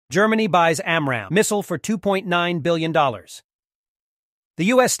Germany buys Amraam Missile for $2.9 billion. The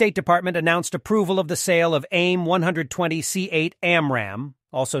U.S. State Department announced approval of the sale of AIM-120C-8 AMRAAM,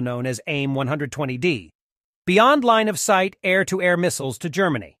 also known as AIM-120D, beyond line-of-sight air-to-air missiles to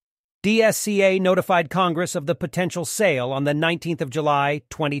Germany. DSCA notified Congress of the potential sale on the 19th of July,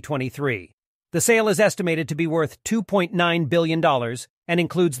 2023. The sale is estimated to be worth $2.9 billion and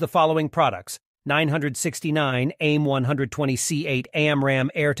includes the following products: 969 AIM-120C-8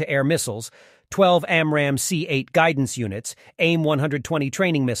 AMRAAM air-to-air missiles, 12 AMRAAM C-8 guidance units, AIM-120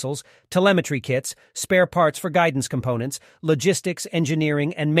 training missiles, telemetry kits, spare parts for guidance components, logistics,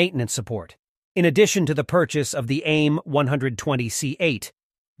 engineering, and maintenance support. In addition to the purchase of the AIM-120C-8,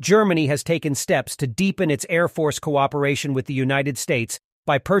 Germany has taken steps to deepen its Air Force cooperation with the United States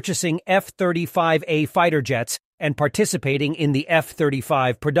by purchasing F-35A fighter jets and participating in the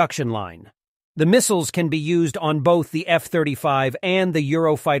F-35 production line. The missiles can be used on both the F-35 and the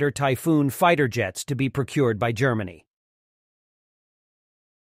Eurofighter Typhoon fighter jets to be procured by Germany.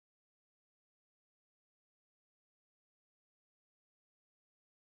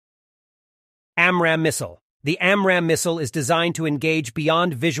 Amraam Missile. The Amraam missile is designed to engage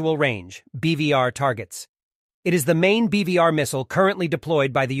beyond visual range, BVR targets. It is the main BVR missile currently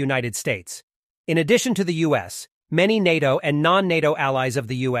deployed by the United States. In addition to the U.S., many NATO and non-NATO allies of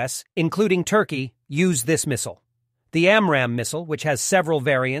the U.S., including Turkey, use this missile. The Amraam missile, which has several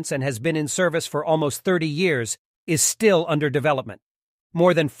variants and has been in service for almost 30 years, is still under development.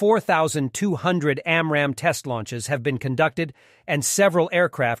 More than 4,200 Amraam test launches have been conducted, and several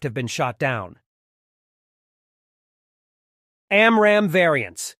aircraft have been shot down. Amraam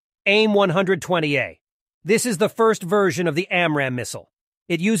Variants, AIM-120A. This is the first version of the Amraam missile.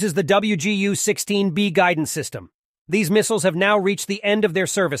 It uses the WGU-16B guidance system. These missiles have now reached the end of their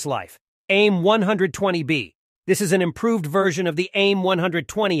service life. AIM-120B. This is an improved version of the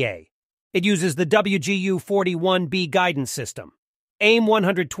AIM-120A. It uses the WGU-41B guidance system.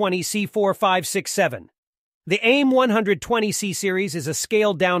 AIM-120C-4567. The AIM-120C series is a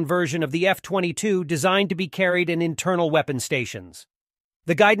scaled-down version of the F-22 designed to be carried in internal weapon stations.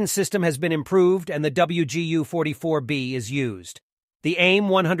 The guidance system has been improved and the WGU-44B is used. The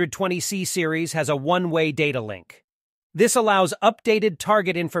AIM-120C series has a one-way data link. This allows updated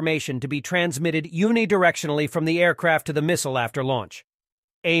target information to be transmitted unidirectionally from the aircraft to the missile after launch.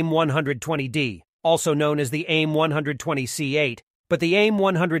 AIM-120D, also known as the AIM-120C-8, but the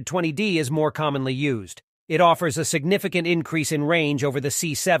AIM-120D is more commonly used. It offers a significant increase in range over the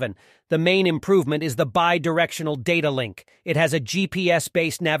C-7. The main improvement is the bi-directional data link. It has a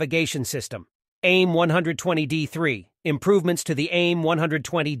GPS-based navigation system. AIM-120D3, improvements to the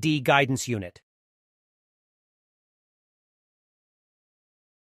AIM-120D guidance unit.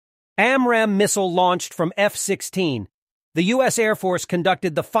 Amraam missile launched from F-16. The U.S. Air Force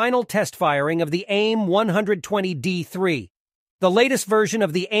conducted the final test firing of the AIM-120D3. The latest version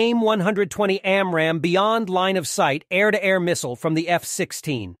of the AIM-120 AMRAAM beyond line-of-sight air-to-air missile from the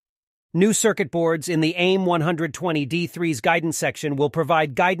F-16. New circuit boards in the AIM-120D3's guidance section will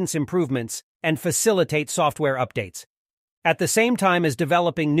provide guidance improvements and facilitate software updates. At the same time as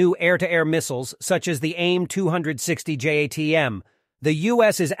developing new air-to-air missiles such as the AIM-260 JATM, the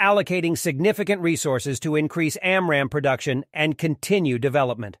U.S. is allocating significant resources to increase AMRAAM production and continue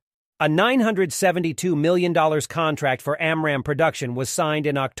development. A $972 million contract for AMRAAM production was signed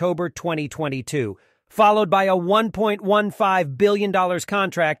in October 2022, followed by a $1.15 billion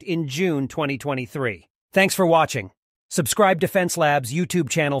contract in June 2023. Thanks for watching. Subscribe Defense Lab's YouTube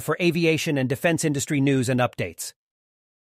channel for aviation and defense industry news and updates.